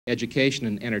education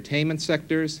and entertainment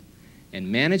sectors, and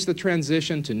manage the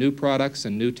transition to new products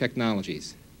and new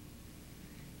technologies.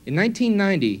 In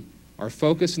 1990, our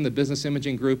focus in the Business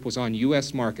Imaging Group was on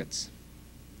U.S. markets.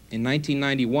 In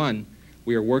 1991,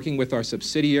 we are working with our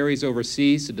subsidiaries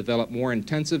overseas to develop more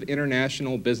intensive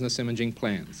international business imaging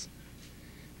plans.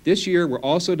 This year, we're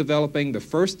also developing the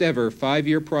first ever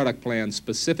 5-year product plan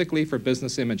specifically for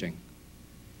business imaging.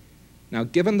 Now,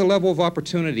 given the level of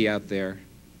opportunity out there,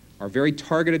 our very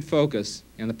targeted focus,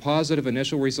 and the positive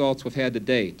initial results we've had to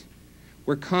date,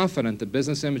 we're confident that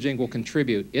business imaging will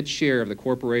contribute its share of the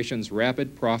corporation's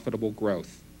rapid, profitable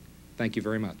growth. Thank you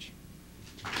very much.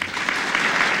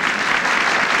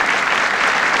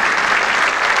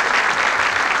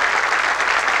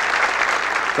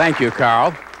 Thank you,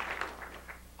 Carl.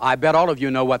 I bet all of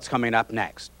you know what's coming up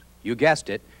next. You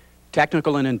guessed it,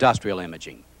 technical and industrial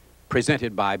imaging,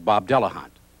 presented by Bob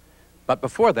Delahunt. But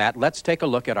before that, let's take a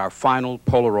look at our final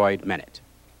Polaroid Minute.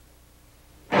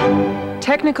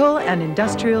 Technical and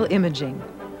industrial imaging.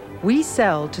 We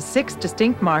sell to 6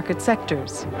 distinct market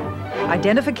sectors: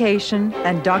 identification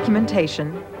and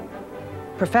documentation,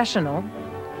 professional,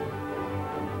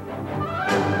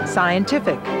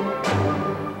 scientific,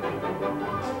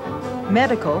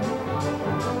 medical,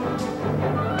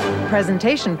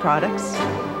 presentation products,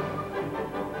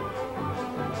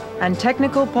 and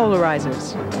technical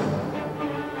polarizers.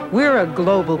 We're a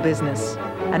global business,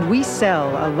 and we sell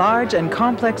a large and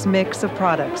complex mix of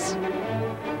products.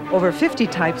 Over 50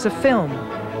 types of film,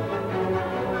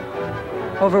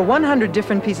 over 100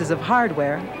 different pieces of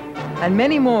hardware, and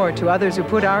many more to others who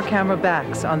put our camera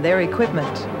backs on their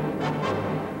equipment.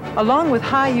 Along with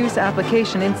high-use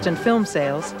application instant film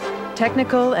sales,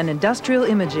 Technical and Industrial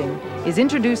Imaging is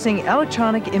introducing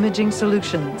electronic imaging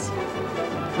solutions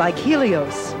like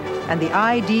Helios and the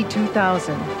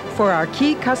ID2000 for our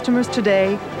key customers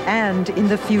today and in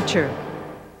the future.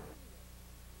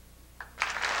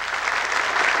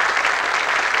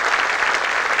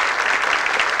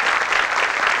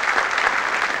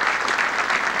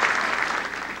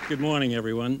 Good morning,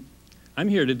 everyone. I'm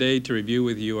here today to review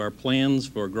with you our plans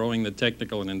for growing the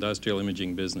technical and industrial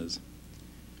imaging business.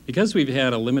 Because we've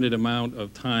had a limited amount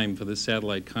of time for this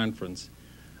satellite conference,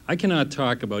 I cannot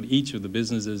talk about each of the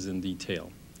businesses in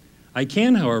detail. I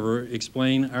can, however,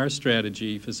 explain our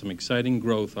strategy for some exciting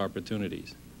growth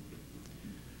opportunities.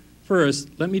 First,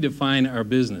 let me define our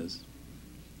business.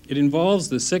 It involves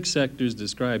the 6 sectors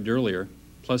described earlier,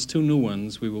 plus 2 new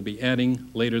ones we will be adding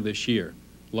later this year: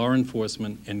 law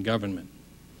enforcement and government.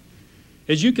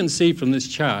 As you can see from this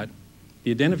chart,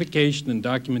 the identification and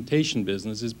documentation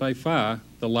business is by far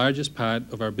the largest part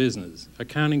of our business,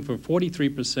 accounting for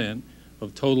 43%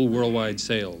 of total worldwide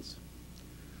sales.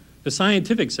 The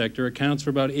scientific sector accounts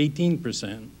for about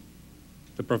 18%,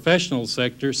 the professional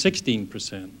sector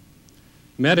 16%,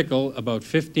 medical about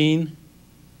 15%,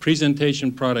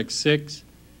 presentation products 6%,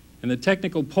 and the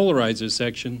technical polarizer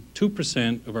section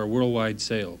 2% of our worldwide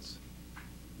sales.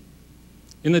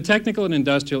 In the technical and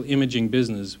industrial imaging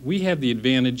business, we have the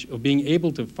advantage of being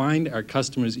able to find our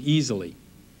customers easily,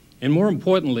 and more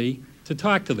importantly, to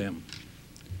talk to them.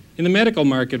 In the medical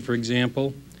market, for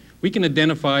example, we can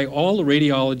identify all the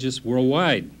radiologists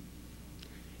worldwide.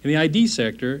 In the ID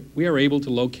sector, we are able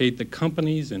to locate the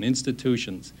companies and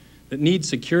institutions that need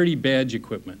security badge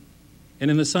equipment. And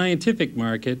in the scientific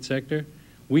market sector,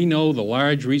 we know the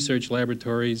large research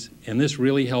laboratories, and this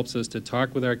really helps us to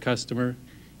talk with our customer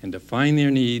and define their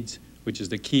needs, which is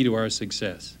the key to our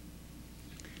success.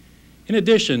 In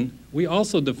addition, we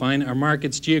also define our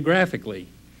markets geographically.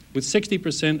 With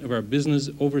 60% of our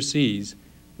business overseas,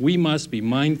 we must be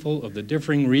mindful of the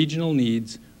differing regional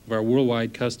needs of our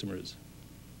worldwide customers.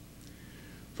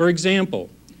 For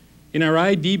example, in our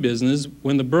ID business,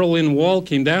 when the Berlin Wall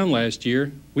came down last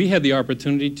year, we had the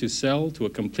opportunity to sell to a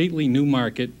completely new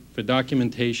market for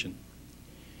documentation.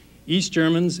 East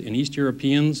Germans and East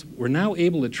Europeans were now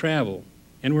able to travel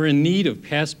and were in need of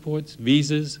passports,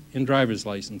 visas, and driver's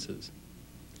licenses.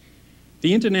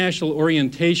 The international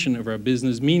orientation of our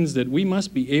business means that we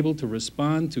must be able to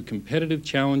respond to competitive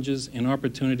challenges and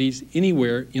opportunities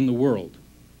anywhere in the world.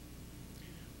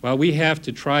 While we have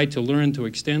to try to learn to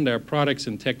extend our products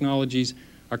and technologies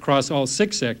across all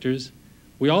 6 sectors,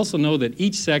 we also know that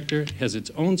each sector has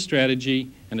its own strategy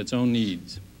and its own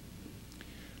needs.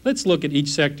 Let's look at each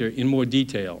sector in more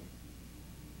detail.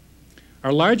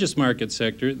 Our largest market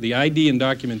sector, the ID and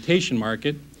documentation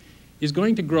market, is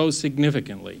going to grow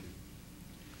significantly.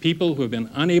 People who have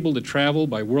been unable to travel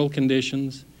by world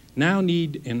conditions now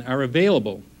need and are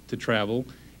available to travel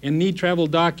and need travel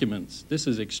documents. This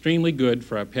is extremely good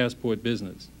for our passport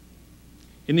business.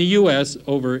 In the U.S.,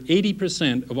 over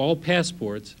 80% of all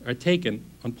passports are taken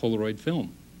on Polaroid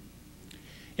film.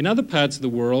 In other parts of the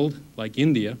world, like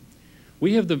India,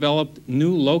 we have developed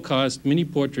new low-cost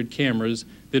mini-portrait cameras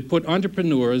that put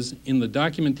entrepreneurs in the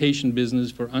documentation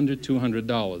business for under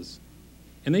 $200.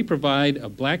 And they provide a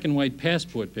black and white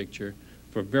passport picture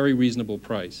for a very reasonable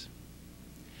price.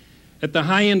 At the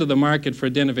high end of the market for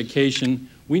identification,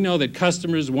 we know that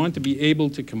customers want to be able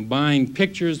to combine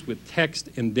pictures with text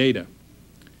and data.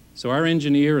 So our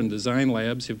engineer and design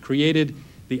labs have created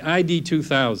the ID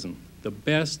 2000, the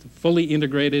best fully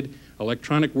integrated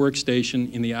electronic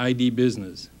workstation in the ID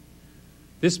business.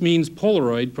 This means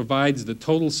Polaroid provides the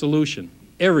total solution,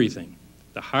 everything,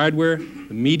 the hardware,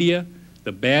 the media,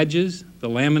 the badges, the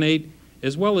laminate,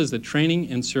 as well as the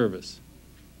training and service.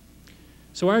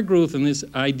 So our growth in this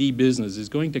ID business is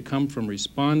going to come from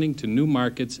responding to new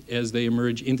markets as they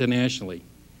emerge internationally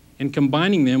and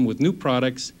combining them with new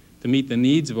products to meet the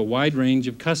needs of a wide range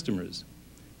of customers,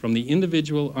 from the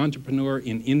individual entrepreneur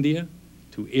in India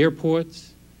to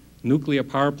airports, nuclear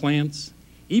power plants,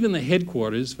 even the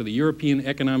headquarters for the European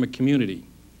Economic Community,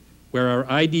 where our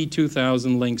ID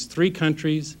 2000 links 3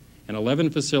 countries and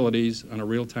 11 facilities on a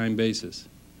real-time basis.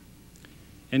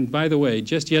 And by the way,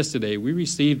 just yesterday, we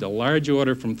received a large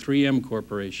order from 3M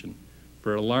Corporation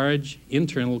for a large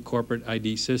internal corporate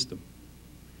ID system.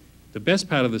 The best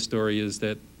part of the story is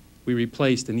that we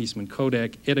replaced an Eastman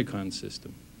Kodak Edicon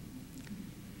system.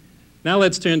 Now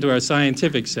let's turn to our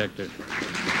scientific sector.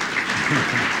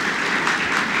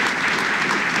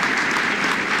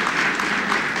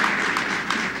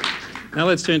 Now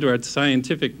let's turn to our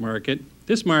scientific market.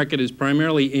 This market is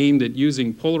primarily aimed at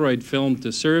using Polaroid film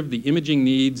to serve the imaging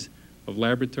needs of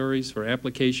laboratories for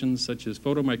applications such as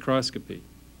photomicroscopy.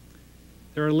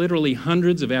 There are literally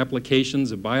hundreds of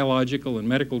applications of biological and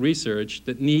medical research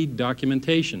that need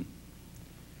documentation.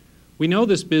 We know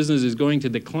this business is going to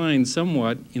decline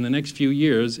somewhat in the next few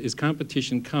years as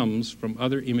competition comes from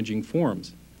other imaging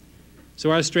forms.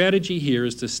 So our strategy here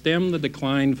is to stem the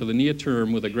decline for the near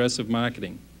term with aggressive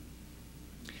marketing.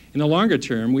 In the longer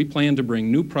term, we plan to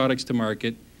bring new products to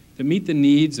market that meet the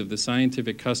needs of the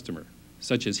scientific customer,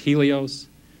 such as Helios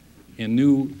and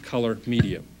new color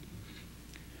media.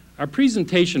 Our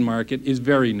presentation market is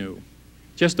very new,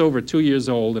 just over 2 years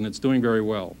old, and it's doing very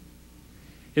well.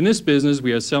 In this business,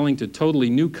 we are selling to totally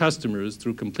new customers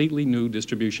through completely new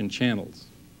distribution channels.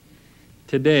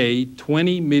 Today,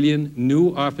 20 million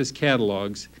new office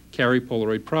catalogs carry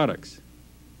Polaroid products.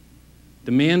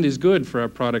 Demand is good for our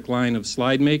product line of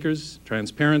slide makers,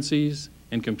 transparencies,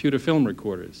 and computer film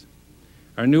recorders.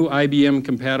 Our new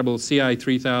IBM-compatible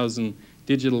CI3000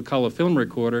 digital color film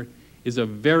recorder is a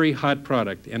very hot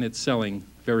product, and it's selling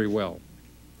very well.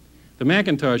 The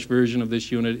Macintosh version of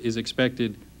this unit is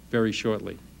expected very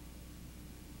shortly.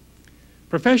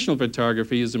 Professional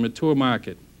photography is a mature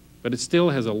market, but it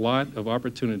still has a lot of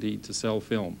opportunity to sell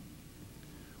film.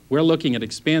 We're looking at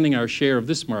expanding our share of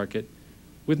this market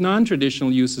with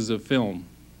non-traditional uses of film,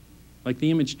 like the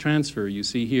image transfer you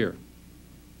see here.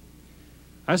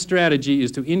 Our strategy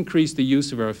is to increase the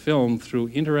use of our film through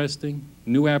interesting,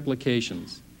 new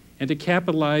applications and to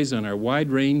capitalize on our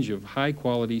wide range of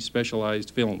high-quality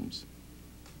specialized films.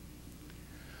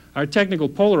 Our technical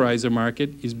polarizer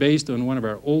market is based on one of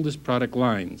our oldest product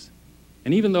lines,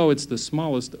 and even though it's the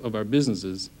smallest of our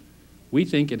businesses, we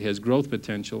think it has growth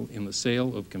potential in the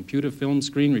sale of computer film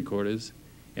screen recorders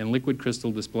and liquid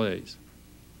crystal displays.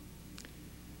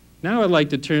 Now I'd like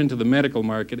to turn to the medical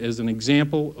market as an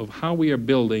example of how we are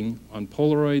building on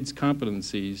Polaroid's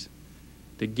competencies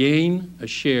to gain a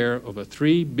share of a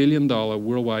 $3 billion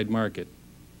worldwide market.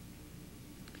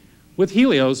 With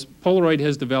Helios, Polaroid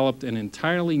has developed an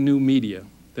entirely new media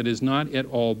that is not at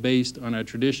all based on our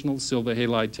traditional silver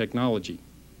halide technology.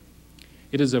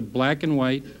 It is a black and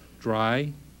white,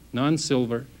 dry,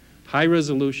 non-silver,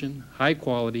 high-resolution,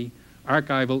 high-quality,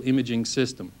 archival imaging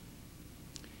system.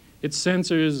 Its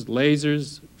sensors,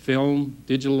 lasers, film,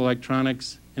 digital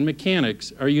electronics, and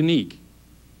mechanics are unique,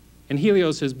 and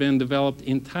Helios has been developed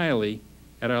entirely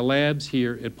at our labs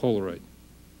here at Polaroid.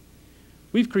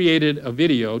 We've created a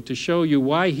video to show you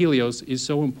why Helios is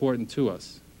so important to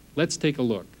us. Let's take a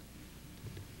look.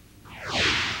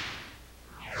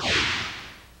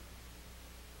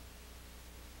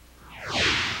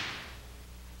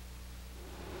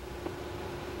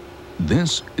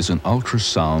 This is an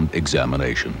ultrasound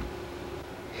examination.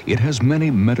 It has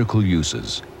many medical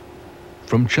uses,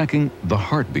 from checking the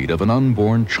heartbeat of an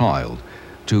unborn child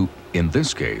to, in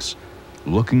this case,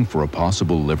 looking for a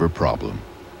possible liver problem.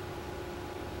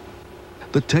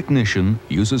 The technician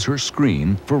uses her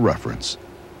screen for reference,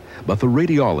 but the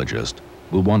radiologist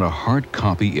will want a hard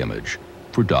copy image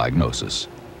for diagnosis.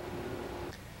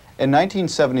 In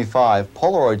 1975,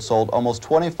 Polaroid sold almost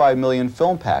 25 million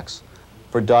film packs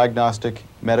for diagnostic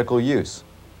medical use.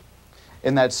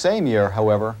 In that same year,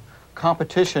 however,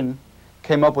 competition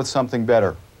came up with something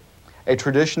better, a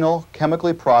traditional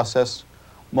chemically processed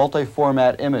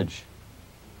multi-format image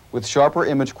with sharper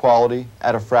image quality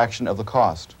at a fraction of the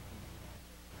cost.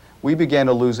 We began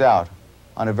to lose out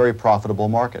on a very profitable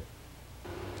market.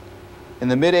 In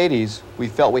the mid-'80s, we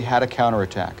felt we had a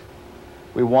counterattack.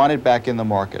 We wanted back in the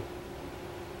market.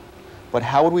 But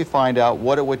how would we find out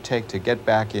what it would take to get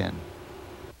back in?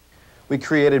 We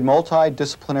created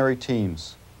multidisciplinary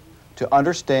teams to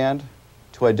understand,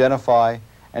 to identify,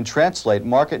 and translate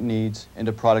market needs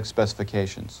into product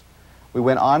specifications. We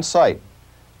went on site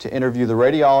to interview the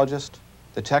radiologist,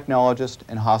 the technologist,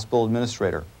 and hospital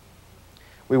administrator.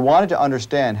 We wanted to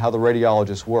understand how the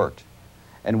radiologist worked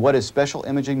and what his special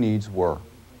imaging needs were.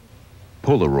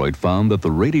 Polaroid found that the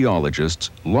radiologists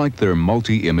liked their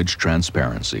multi-image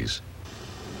transparencies.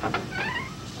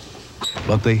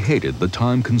 But they hated the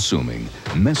time-consuming,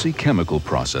 messy chemical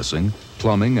processing,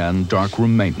 plumbing, and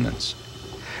darkroom maintenance.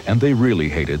 And they really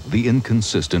hated the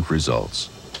inconsistent results.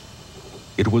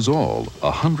 It was all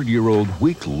a 100-year-old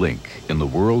weak link in the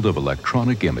world of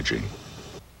electronic imaging.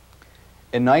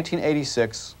 In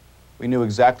 1986, we knew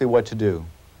exactly what to do.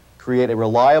 Create a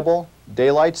reliable,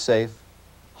 daylight-safe,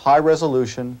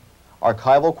 high-resolution,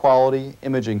 archival quality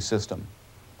imaging system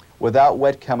without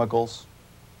wet chemicals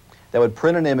that would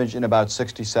print an image in about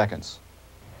 60 seconds.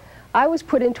 I was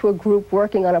put into a group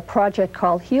working on a project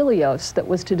called Helios that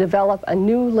was to develop a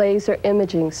new laser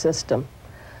imaging system.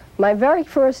 My very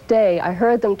first day, I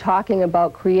heard them talking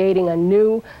about creating a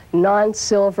new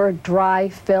non-silver dry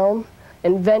film,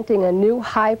 inventing a new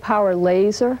high-power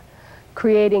laser,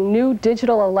 creating new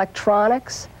digital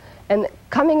electronics, and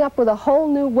coming up with a whole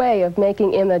new way of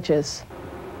making images.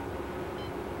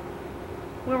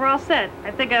 We're all set.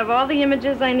 I think I have all the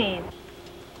images I need.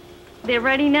 They're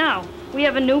ready now. We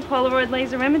have a new Polaroid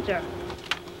laser imager.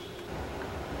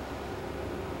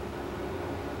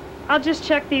 I'll just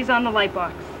check these on the light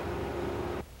box.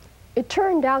 It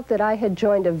turned out that I had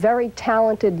joined a very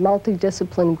talented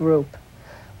multidiscipline group.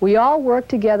 We all worked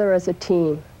together as a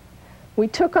team. We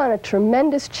took on a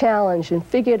tremendous challenge and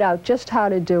figured out just how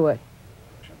to do it.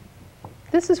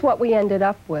 This is what we ended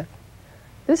up with.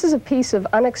 This is a piece of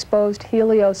unexposed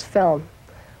Helios film.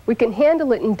 We can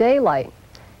handle it in daylight,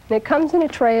 and it comes in a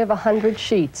tray of 100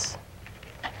 sheets.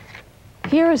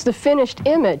 Here is the finished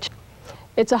image.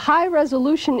 It's a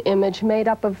high-resolution image made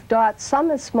up of dots,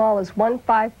 some as small as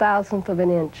 1/5000th of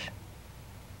an inch.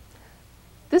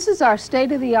 This is our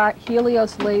state-of-the-art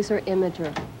Helios laser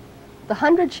imager. The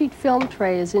 100-sheet film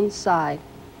tray is inside.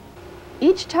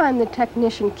 Each time the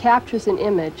technician captures an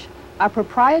image, our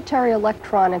proprietary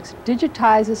electronics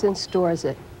digitizes and stores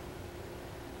it.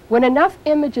 When enough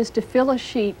images to fill a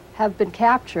sheet have been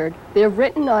captured, they're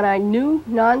written on our new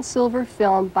non-silver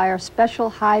film by our special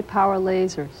high-power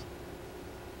lasers.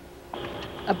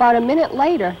 About a minute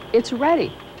later, it's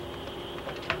ready.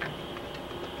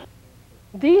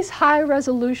 These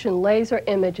high-resolution laser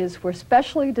images were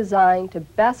specially designed to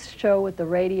best show what the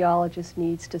radiologist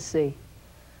needs to see.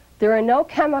 There are no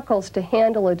chemicals to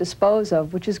handle or dispose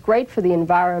of, which is great for the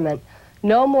environment.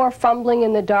 No more fumbling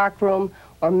in the darkroom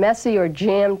or messy or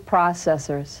jammed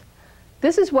processors.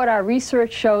 This is what our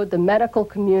research showed the medical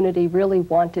community really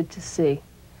wanted to see.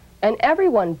 And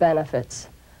everyone benefits.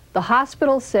 The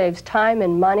hospital saves time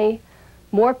and money,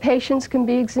 more patients can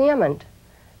be examined,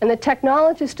 and the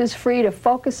technologist is free to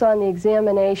focus on the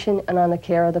examination and on the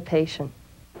care of the patient.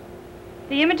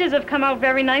 The images have come out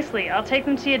very nicely. I'll take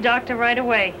them to your doctor right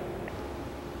away.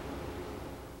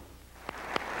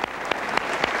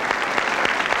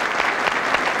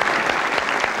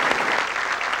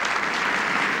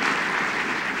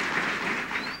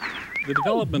 The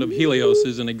development of Helios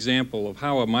is an example of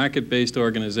how a market-based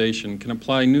organization can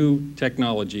apply new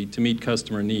technology to meet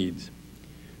customer needs.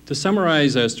 To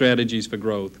summarize our strategies for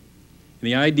growth, in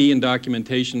the ID and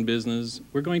documentation business,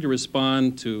 we're going to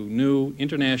respond to new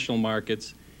international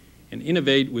markets and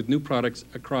innovate with new products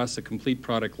across a complete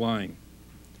product line.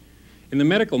 In the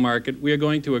medical market, we are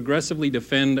going to aggressively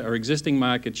defend our existing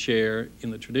market share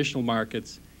in the traditional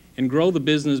markets and grow the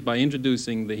business by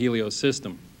introducing the Helios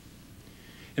system.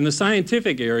 In the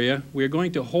scientific area, we are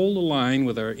going to hold the line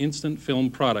with our instant film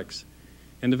products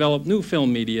and develop new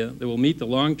film media that will meet the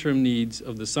long-term needs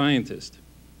of the scientist.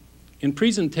 In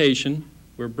presentation,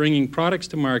 we're bringing products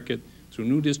to market through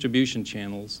new distribution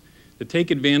channels that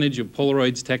take advantage of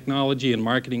Polaroid's technology and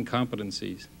marketing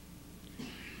competencies.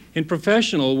 In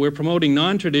professional, we're promoting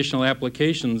non-traditional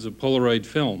applications of Polaroid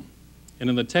film. And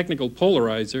in the technical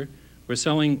polarizer, we're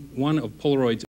selling one of Polaroid's